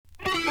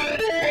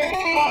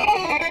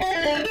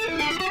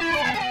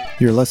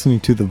You're listening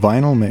to The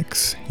Vinyl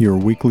Mix, your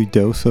weekly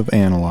dose of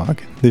analog.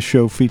 This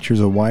show features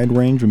a wide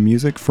range of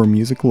music for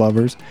music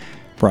lovers,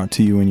 brought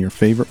to you in your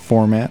favorite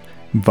format,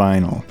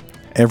 vinyl.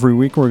 Every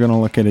week we're going to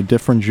look at a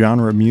different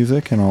genre of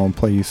music, and I'll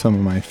play you some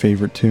of my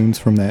favorite tunes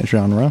from that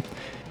genre.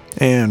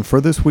 And for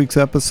this week's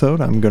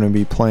episode, I'm going to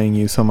be playing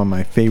you some of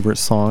my favorite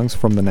songs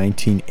from the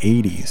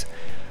 1980s.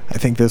 I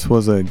think this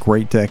was a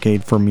great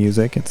decade for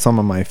music, and some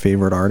of my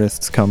favorite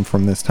artists come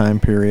from this time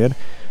period.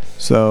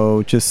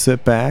 So just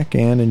sit back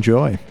and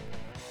enjoy.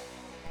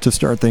 To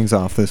start things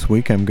off this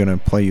week, I'm going to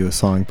play you a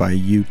song by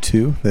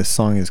U2. This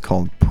song is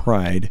called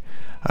Pride.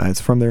 It's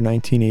from their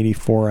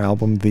 1984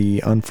 album,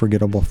 The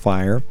Unforgettable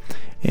Fire,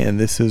 and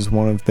this is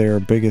one of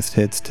their biggest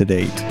hits to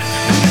date.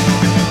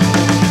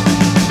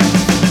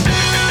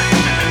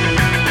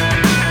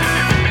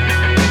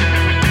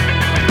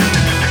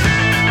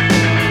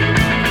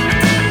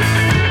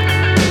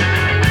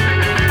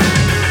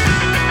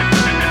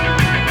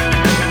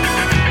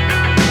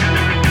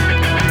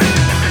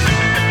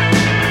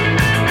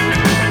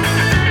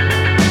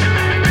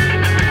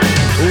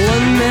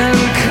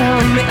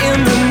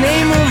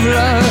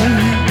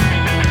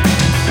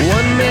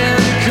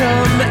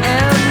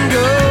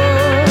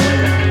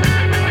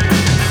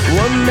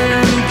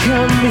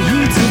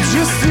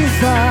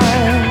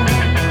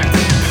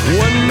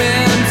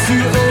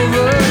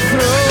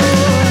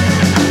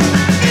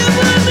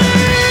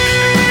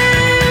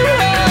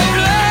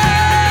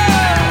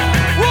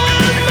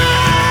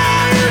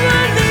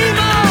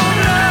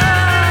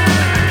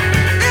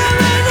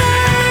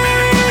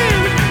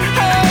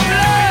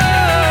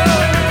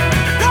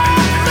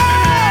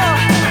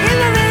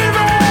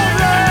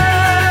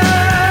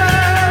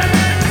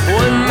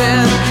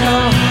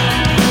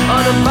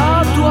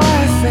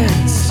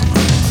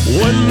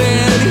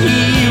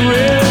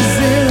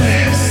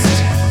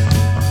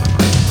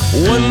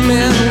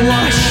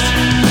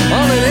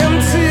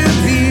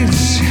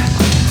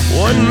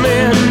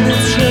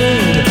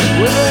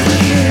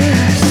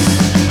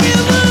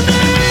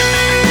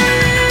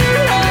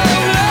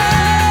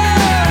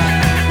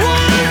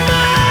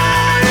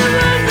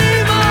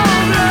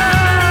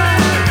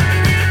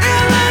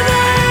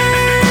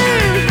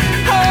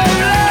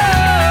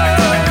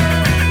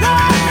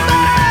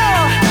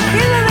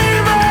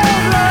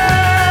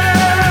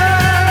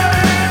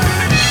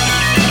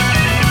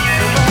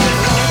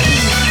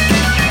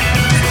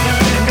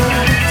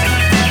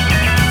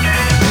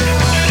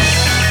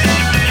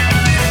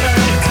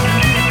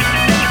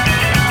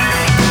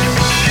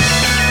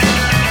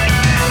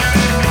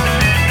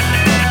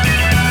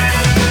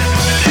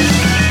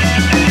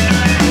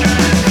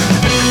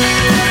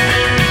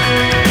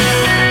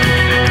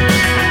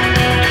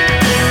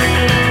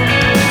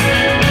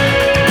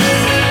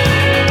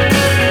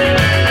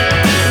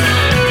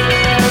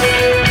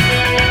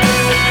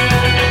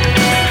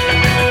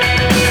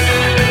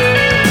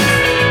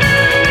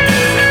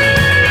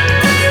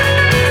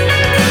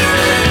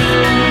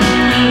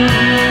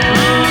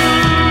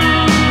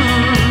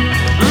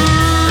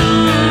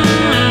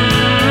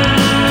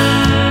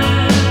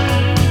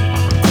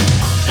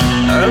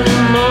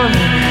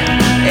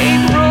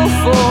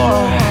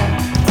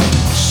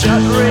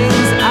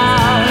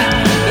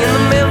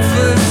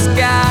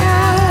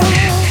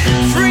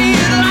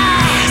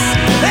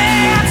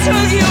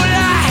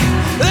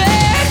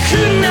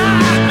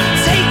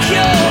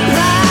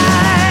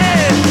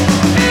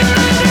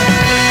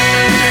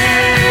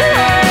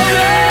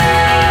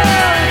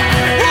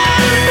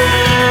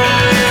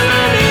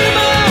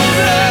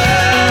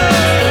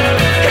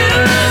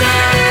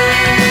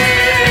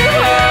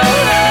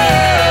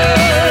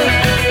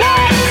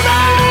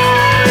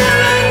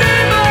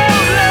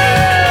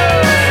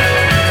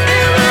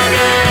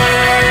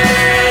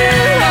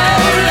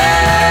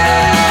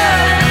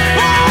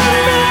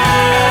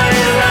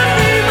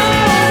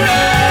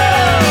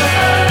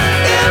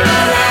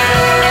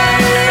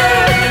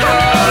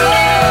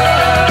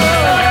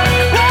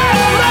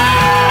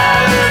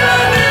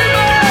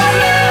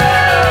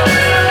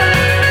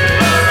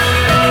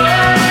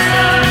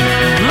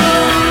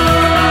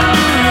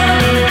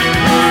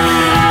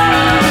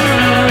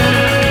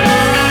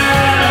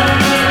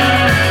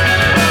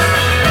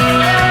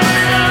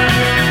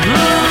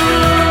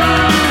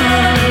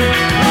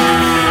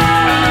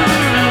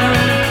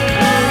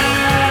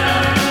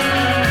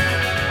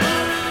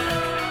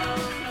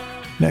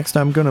 Next,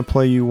 I'm going to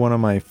play you one of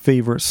my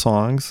favorite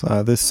songs.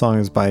 This song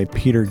is by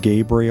Peter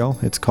Gabriel.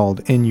 It's called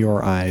In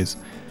Your Eyes.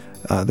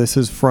 This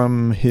is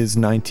from his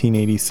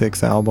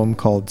 1986 album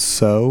called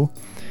So,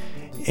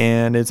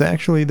 and it's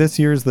actually, this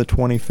year's the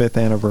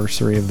 25th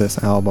anniversary of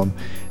this album.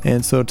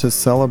 And so to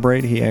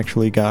celebrate, he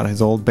actually got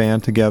his old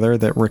band together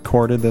that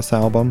recorded this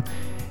album,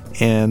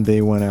 and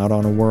they went out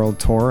on a world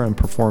tour and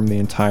performed the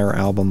entire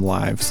album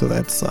live. So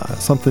that's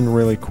something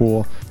really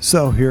cool.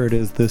 So here it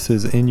is. This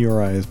is In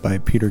Your Eyes by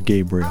Peter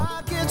Gabriel.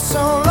 I get so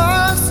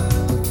lost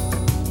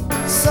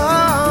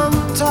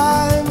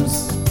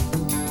sometimes.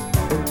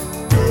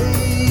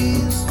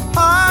 Days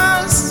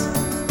pass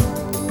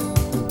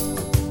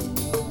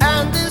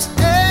and this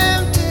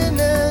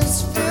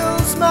emptiness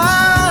fills my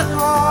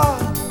heart.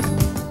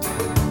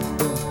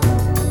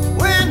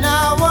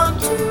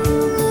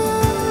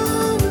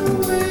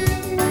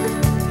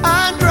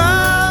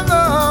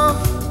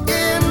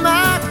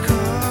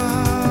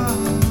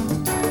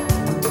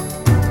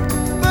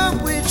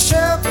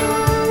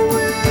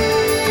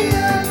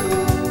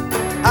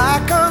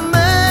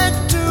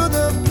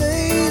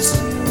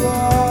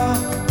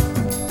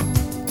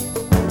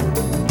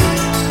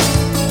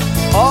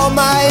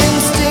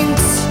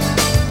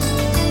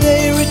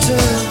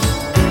 return.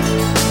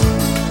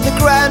 The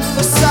grand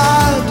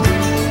facade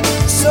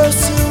so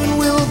soon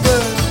will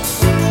burn.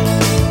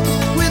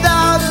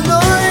 Without a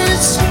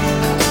noise,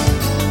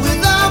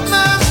 without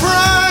my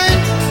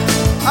pride,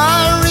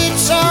 I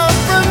reach out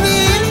from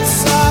the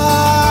inside.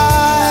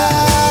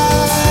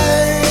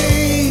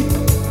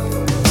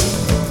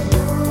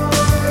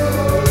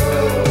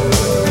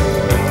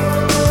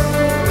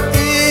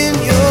 In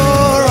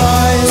your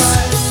eyes,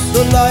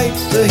 the light,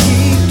 the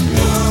heat,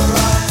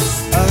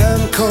 I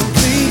am complete.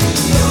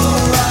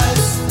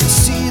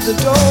 See the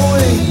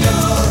doorway,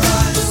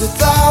 the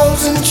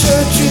thousand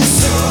churches,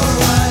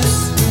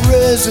 the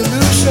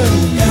resolution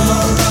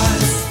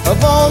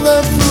of all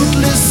the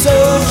fruitless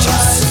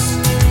searches.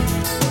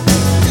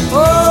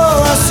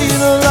 Oh, I see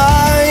the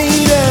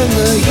light and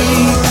the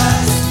heat.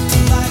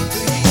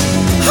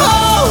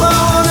 Oh, I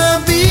wanna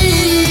be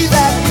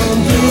that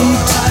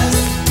complete.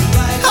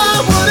 I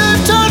wanna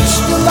touch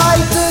the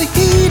light, the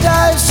heat I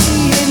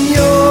see in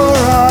your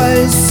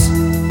eyes.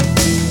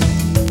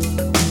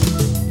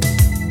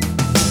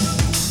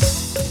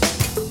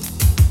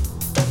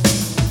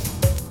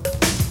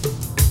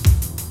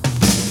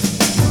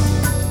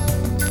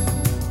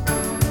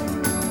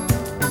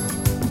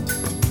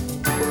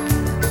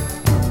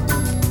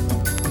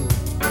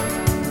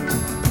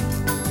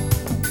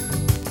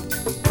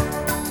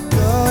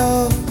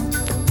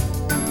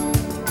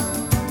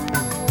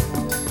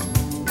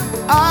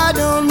 I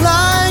don't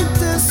like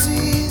to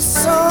see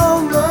so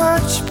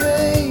much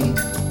pain,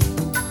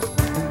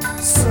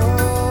 so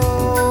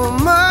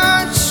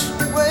much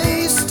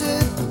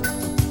wasted,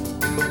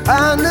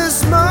 and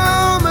this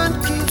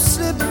moment keeps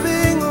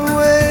slipping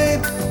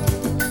away.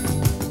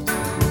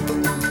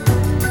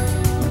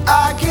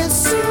 I get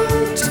so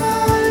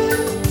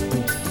tired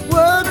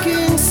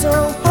working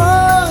so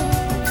hard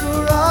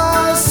for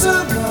our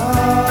survival.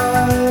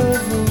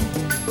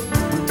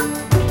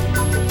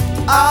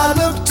 I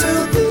look to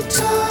the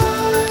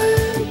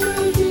time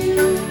with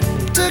you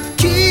to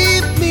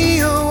keep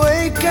me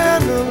awake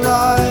and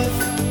alive.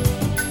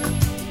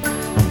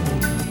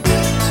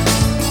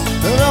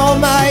 And all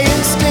my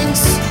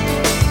instincts,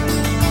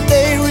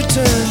 they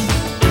return.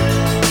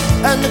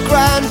 And the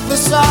grand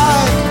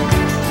facade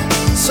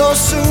so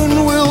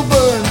soon will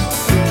burn.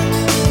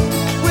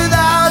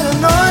 Without a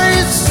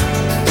noise,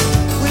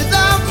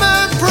 without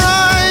my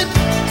pride,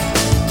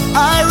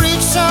 I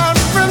reach out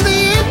from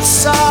the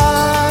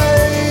inside.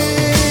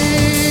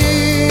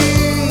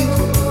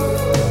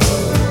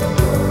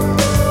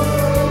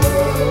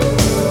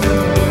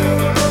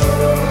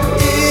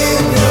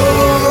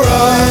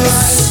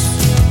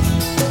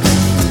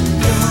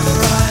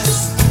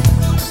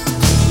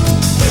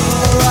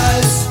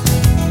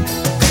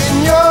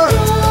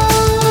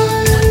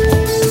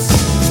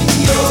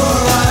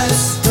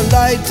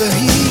 The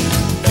heat,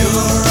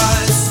 your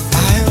eyes, I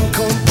am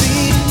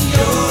complete.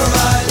 Your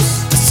eyes,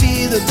 I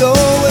see the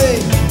doorway,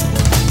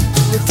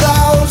 the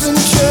thousand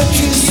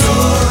churches.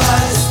 Your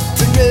eyes,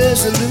 the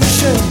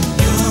resolution.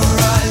 Your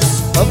eyes,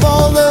 of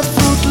all the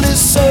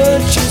fruitless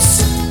searches.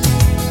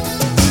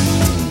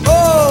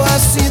 Oh, I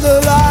see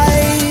the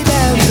light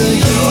and the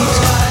heat.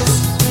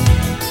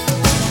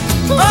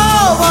 Oh,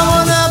 I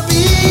wanna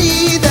be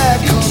that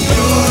complete.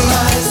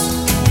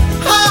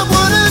 I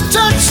wanna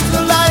touch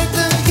the light,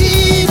 the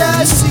heat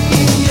I see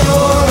in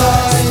your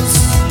eyes,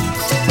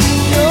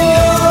 in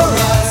your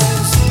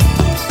eyes,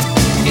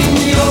 in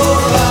your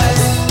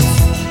eyes,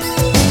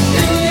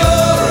 in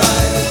your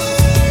eyes.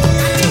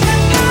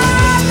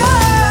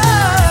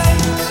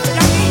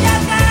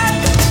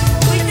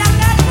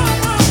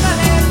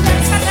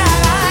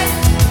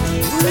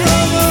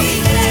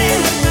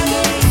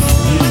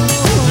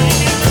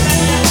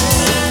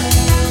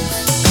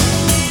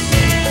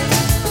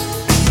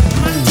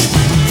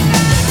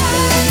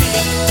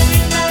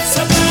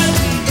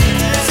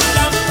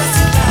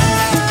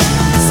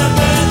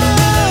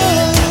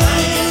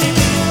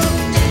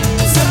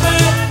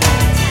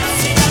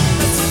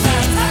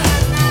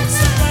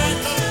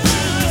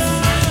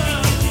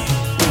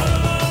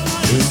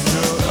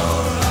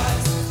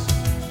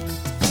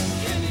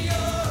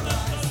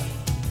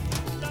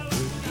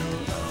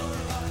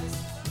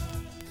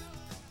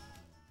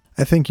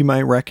 I think you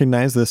might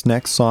recognize this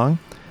next song.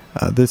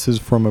 This is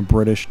from a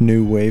British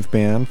new wave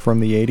band from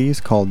the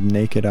 80s called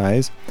Naked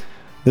Eyes.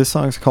 This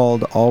song's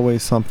called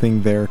Always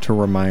Something There to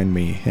Remind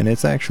Me, and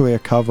it's actually a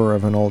cover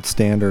of an old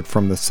standard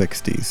from the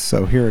 60s,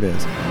 so here it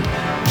is.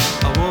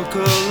 I walk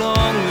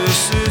along the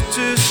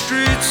city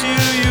streets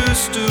you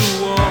used to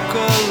walk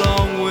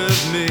along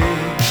with me,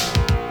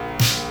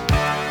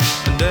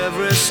 and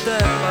every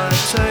step I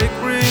take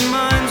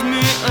reminds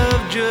me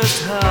of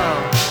just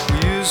how we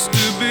used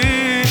to be.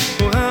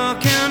 Well, how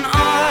can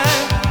I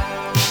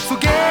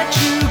forget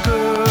you,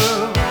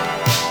 girl?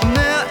 And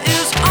there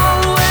is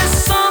always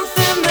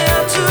something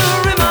there to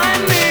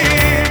remind me.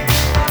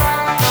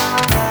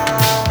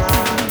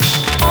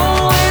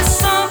 Always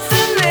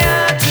something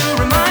there to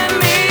remind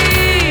me.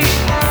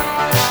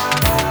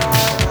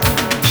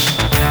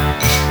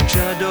 When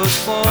shadows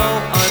fall,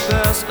 I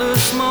pass a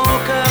small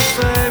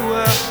cafe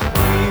where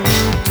we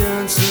would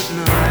dance at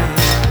night.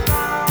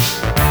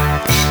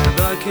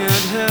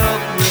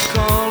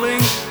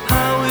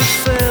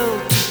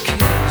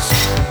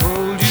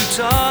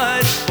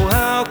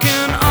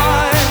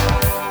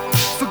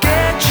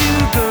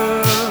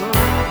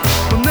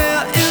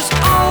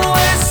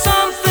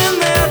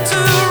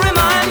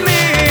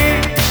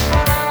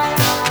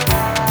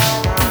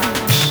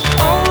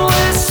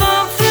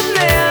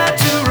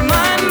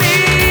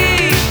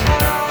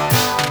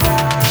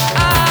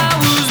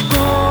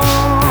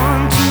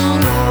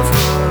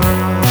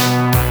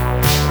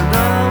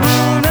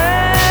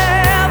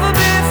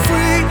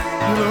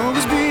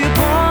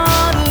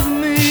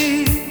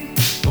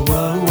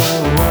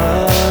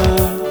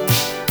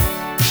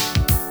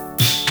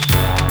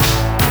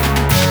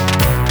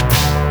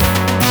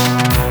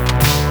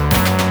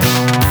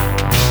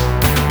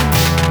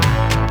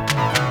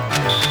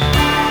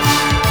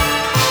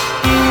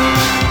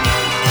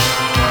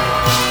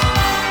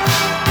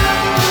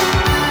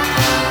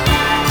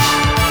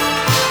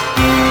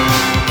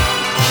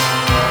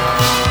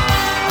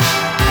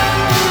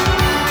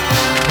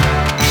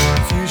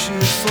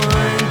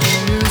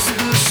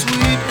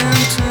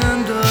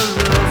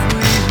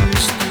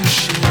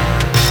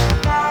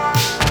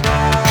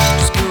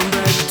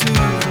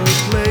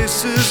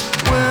 places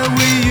where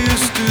we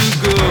used to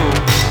go,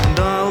 and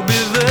I'll be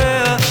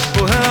there.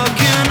 Oh, how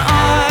can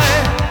I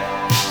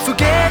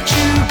forget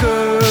you,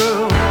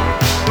 girl,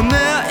 when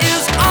there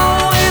is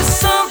always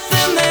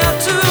something there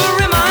to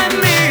remind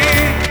me.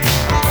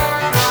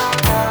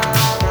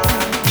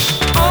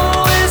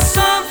 Always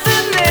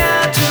something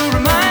there to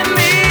remind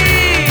me.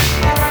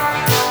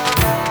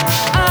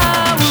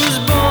 I was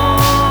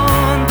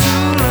born to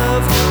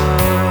love her,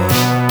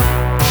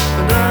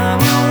 and I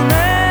will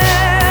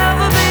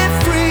never be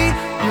free.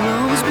 You'll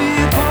always be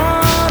a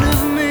part of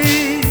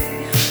me,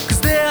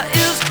 'cause there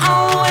is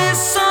always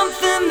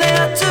something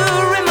there to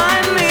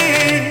remind me.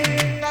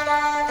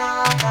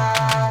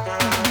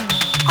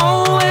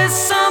 Always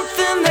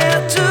something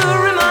there to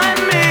remind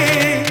me.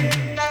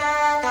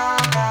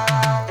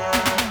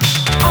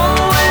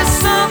 Always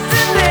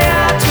something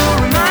there to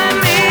remind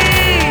me.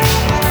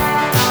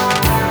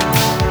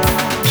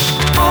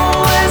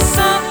 Always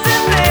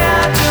something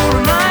there to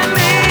remind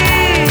me.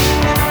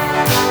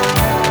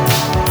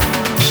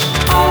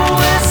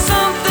 Always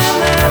something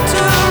there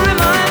to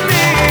remind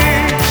me.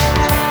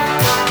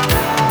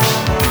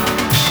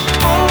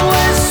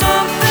 Always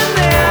something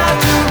there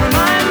to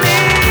remind me.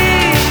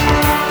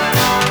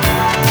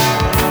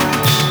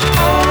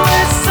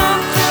 Always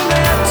something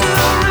there to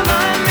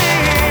remind me.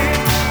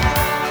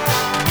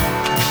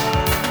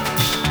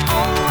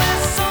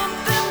 Always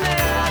something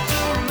there to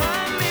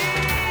remind me.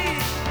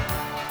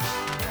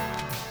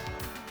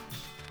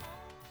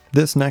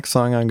 This next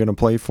song I'm going to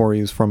play for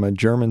you is from a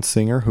German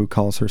singer who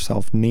calls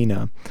herself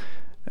Nina.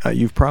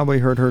 You've probably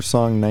heard her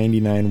song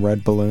 99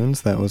 Red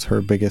Balloons. That was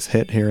her biggest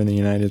hit here in the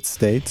United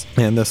States.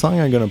 And the song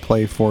I'm going to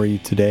play for you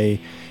today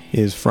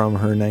is from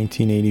her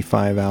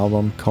 1985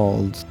 album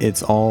called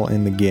It's All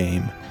in the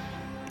Game.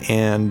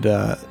 And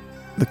the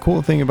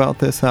cool thing about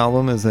this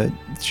album is that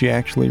she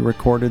actually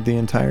recorded the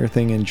entire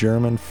thing in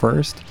German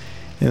first,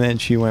 and then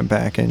she went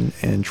back and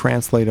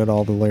translated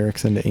all the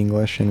lyrics into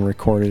English and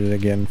recorded it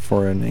again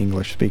for an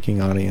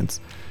English-speaking audience.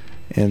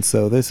 And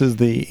so this is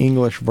the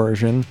English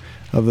version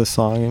of the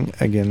song.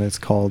 Again, it's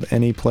called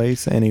Any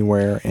Place,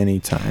 Anywhere,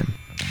 Anytime.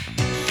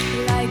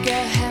 Like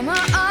a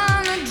hammer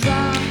on a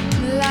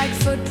drum, like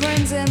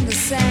footprints in the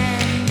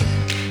sand.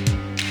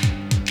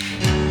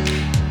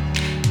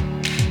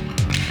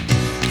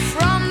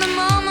 From the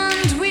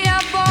moment we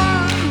are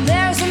born,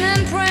 there's an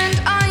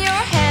imprint on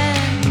your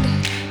hand.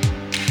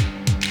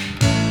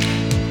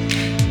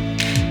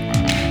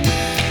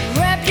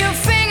 Wrap your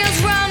fingers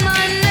round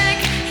my neck.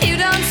 You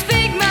don't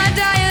speak my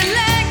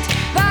dialect,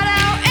 but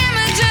our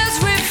images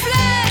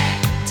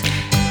reflect.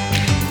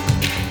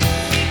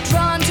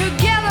 Drawn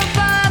together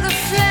by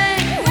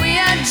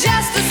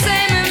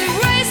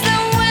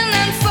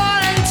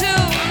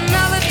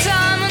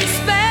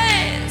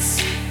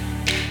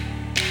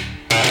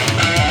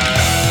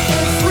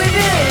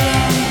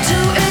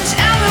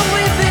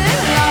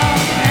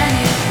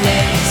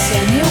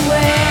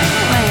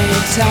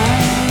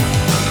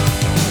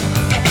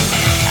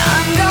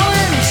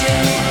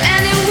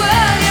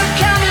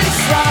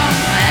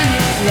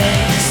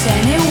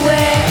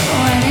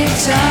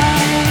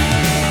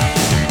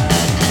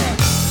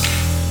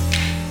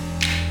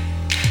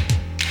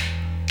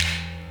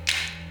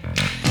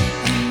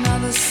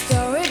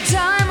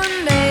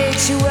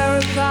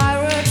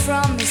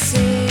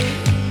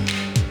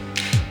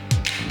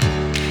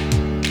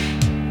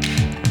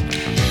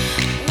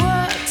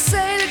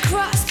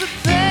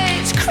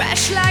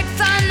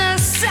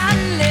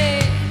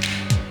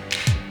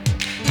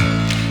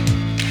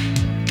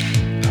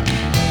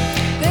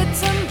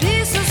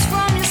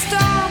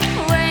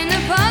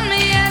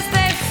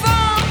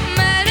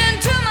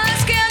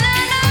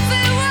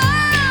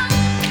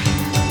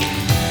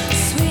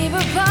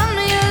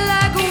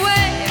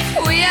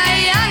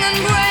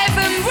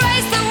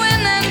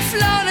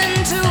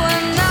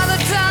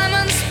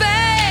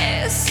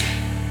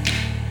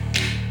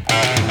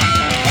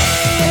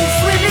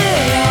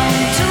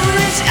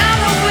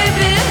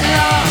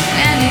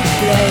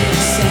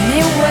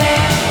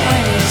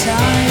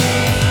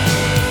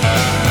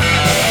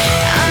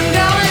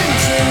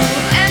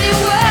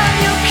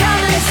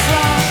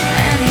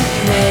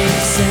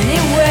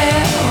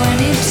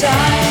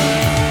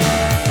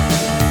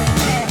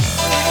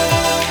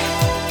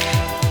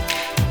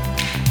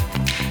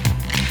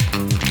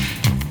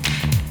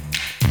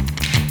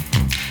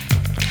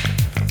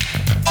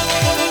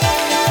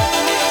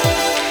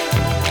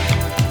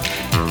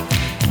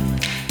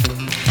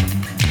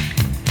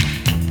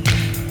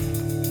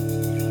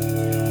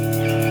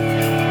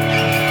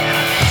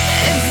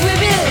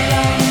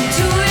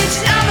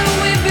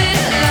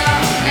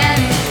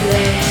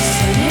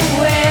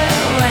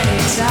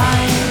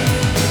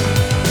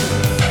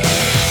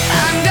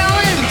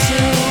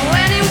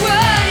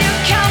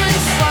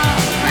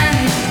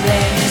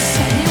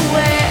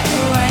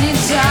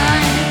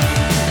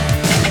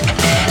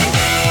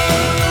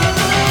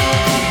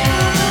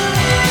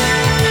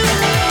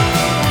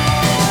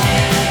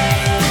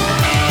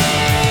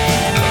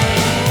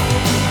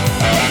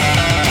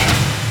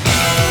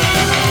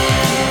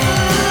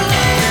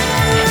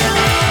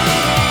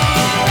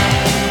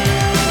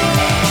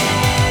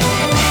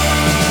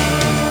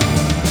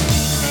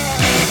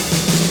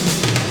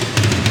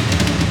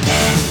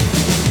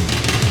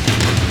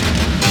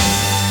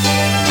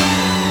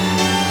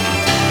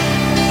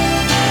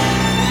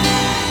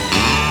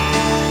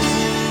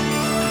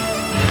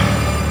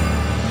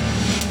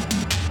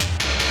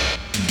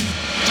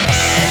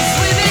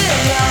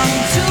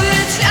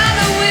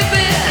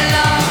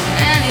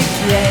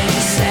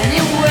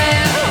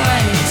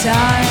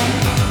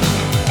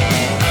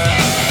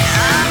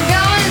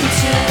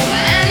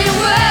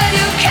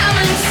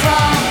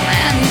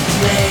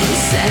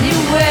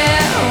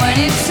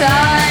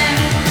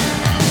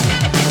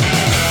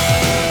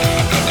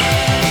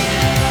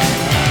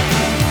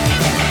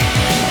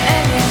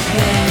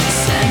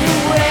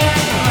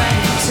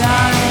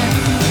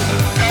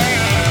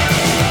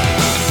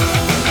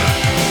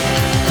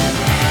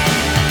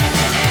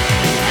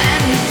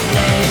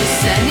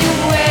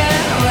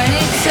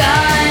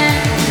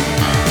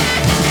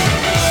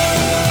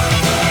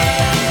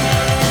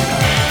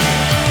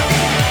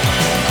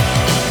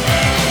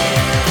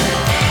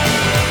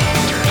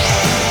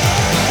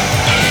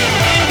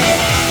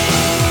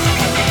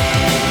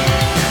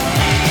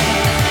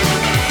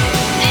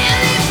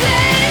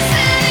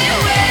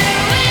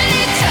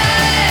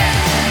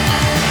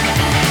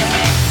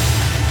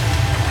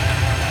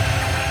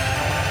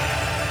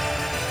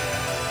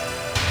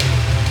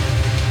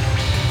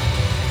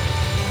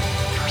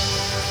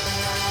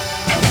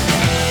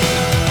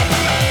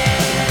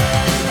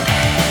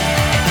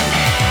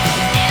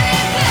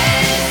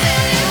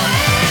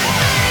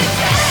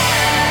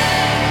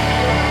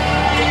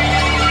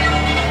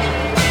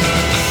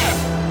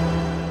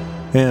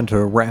And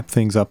to wrap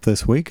things up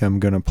this week, I'm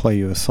going to play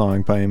you a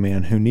song by a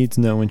man who needs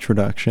no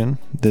introduction.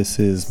 This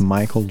is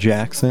Michael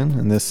Jackson,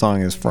 and this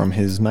song is from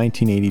his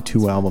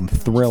 1982 album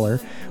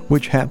Thriller,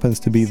 which happens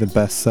to be the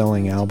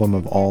best-selling album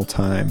of all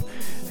time.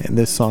 And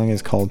this song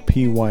is called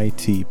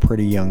PYT,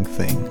 Pretty Young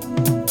Thing.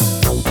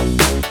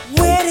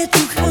 Where did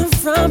you come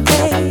from,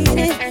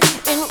 baby?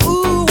 And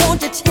ooh,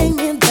 won't you take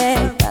me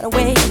there right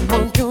away?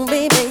 Won't you,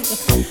 baby?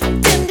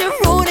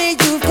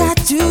 Tenderoni, you've got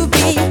to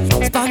be.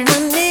 Spark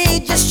my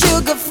need, just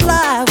sugar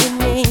fly with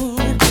me.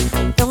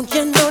 Don't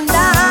you know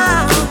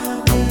now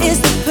is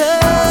the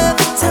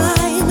perfect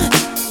time?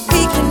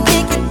 We can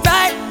make it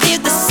right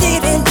in the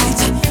city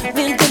lights.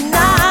 When the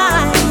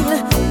night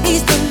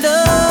is the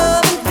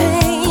love and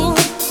pain.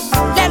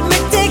 Let me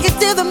take it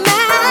to the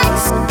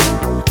max.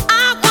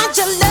 I want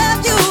to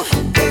love you.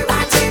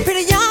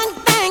 Pretty young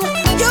thing,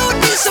 you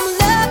need some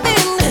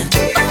loving.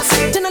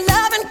 Then I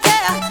love and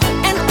care,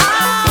 and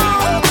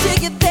I'll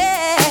take it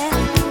there,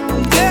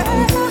 girl.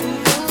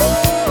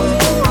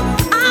 Ooh,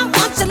 I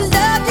want to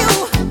love you.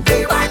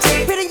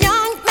 Pretty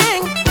young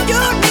thing, you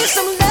need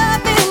some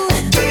loving.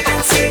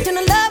 Then I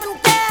love and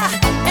care,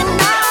 and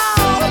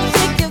I'll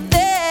take you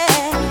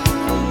there.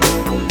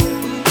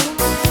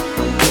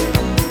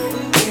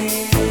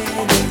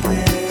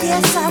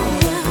 Yes, I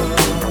will.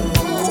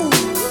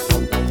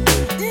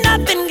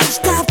 Nothing can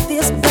stop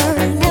this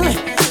burning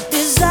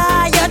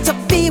desire to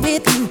be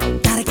with you.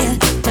 Gotta get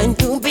to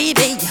you,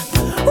 baby.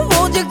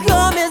 Won't you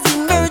come as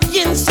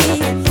emergency?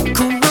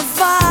 Cool my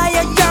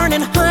fire,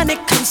 yearning, honey,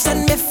 come set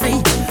me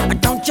free.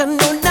 Don't you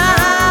know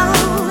now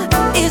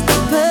is the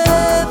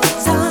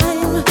perfect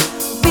time?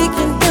 We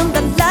can dim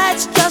the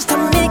lights just to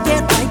make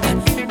it right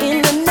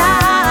in the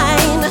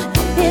night.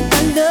 Hit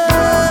the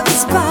love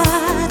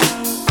spot.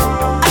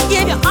 I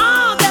give you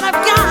all that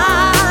I've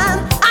got.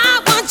 I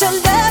want to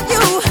love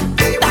you.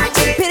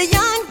 Pretty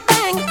young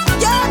thing,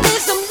 you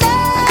need some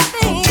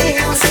loving.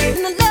 And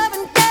the love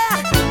and care,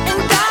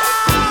 and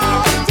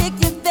I'll take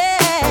you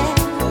there.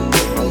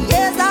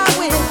 Yes, I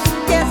will.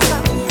 Yes,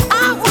 I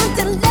want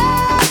to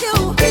love you.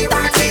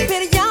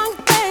 Pretty young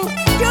thing,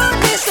 you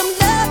need some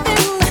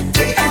loving.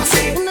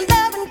 And the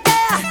love and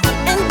care,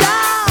 and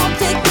I'll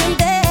take you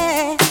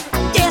there.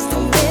 Yes, I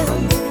will.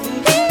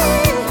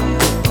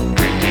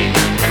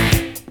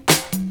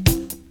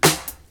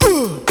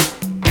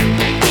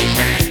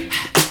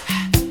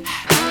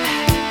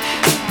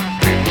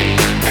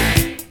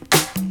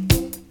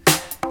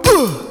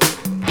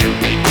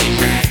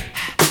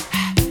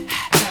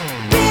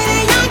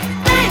 Pretty young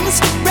things,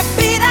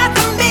 repeat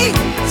after me.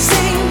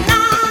 Say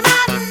na na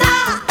na,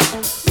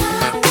 na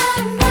na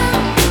na,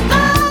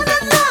 na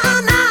na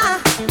na,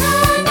 na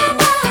na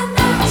na.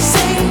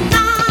 Say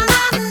na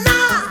na na,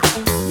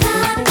 na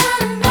na na,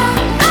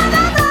 na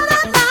na na,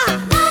 na na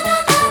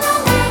na.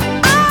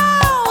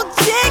 Oh,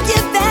 take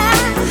it there,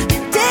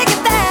 take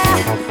it there.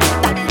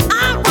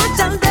 I want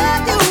to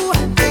love you.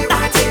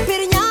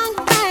 Pretty young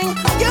thing,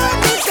 you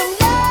need some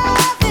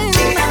loving.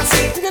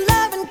 The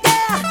love and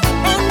care,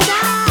 and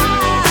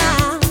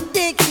I'll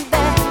dig you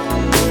there,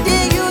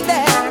 dig you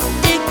there,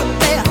 dig you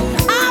there.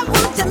 I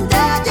want to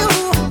love you.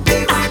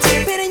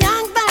 Pretty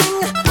young thing,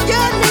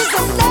 you need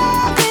some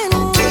loving.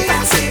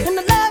 And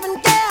the love and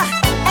care,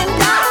 and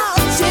I'll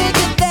dig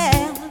you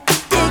there,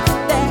 dig you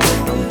there.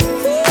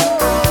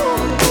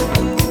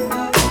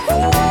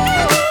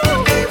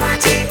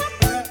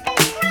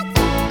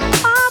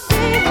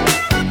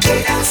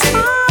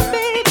 Oh,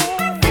 baby.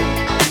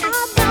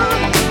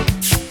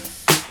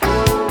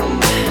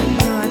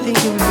 I think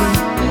it would be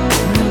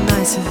real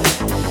nice if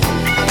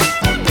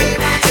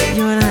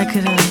you and I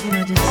could,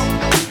 just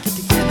get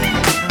together.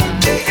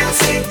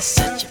 It's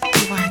such a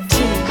PYT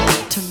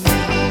to me,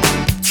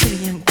 pretty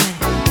young thing.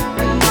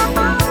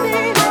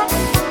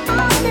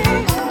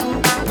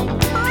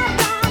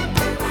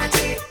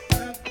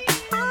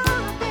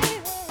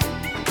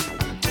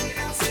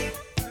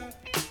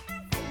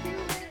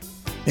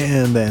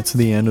 And that's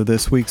the end of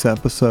this week's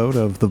episode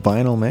of The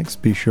Vinyl Mix.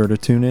 Be sure to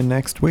tune in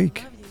next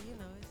week.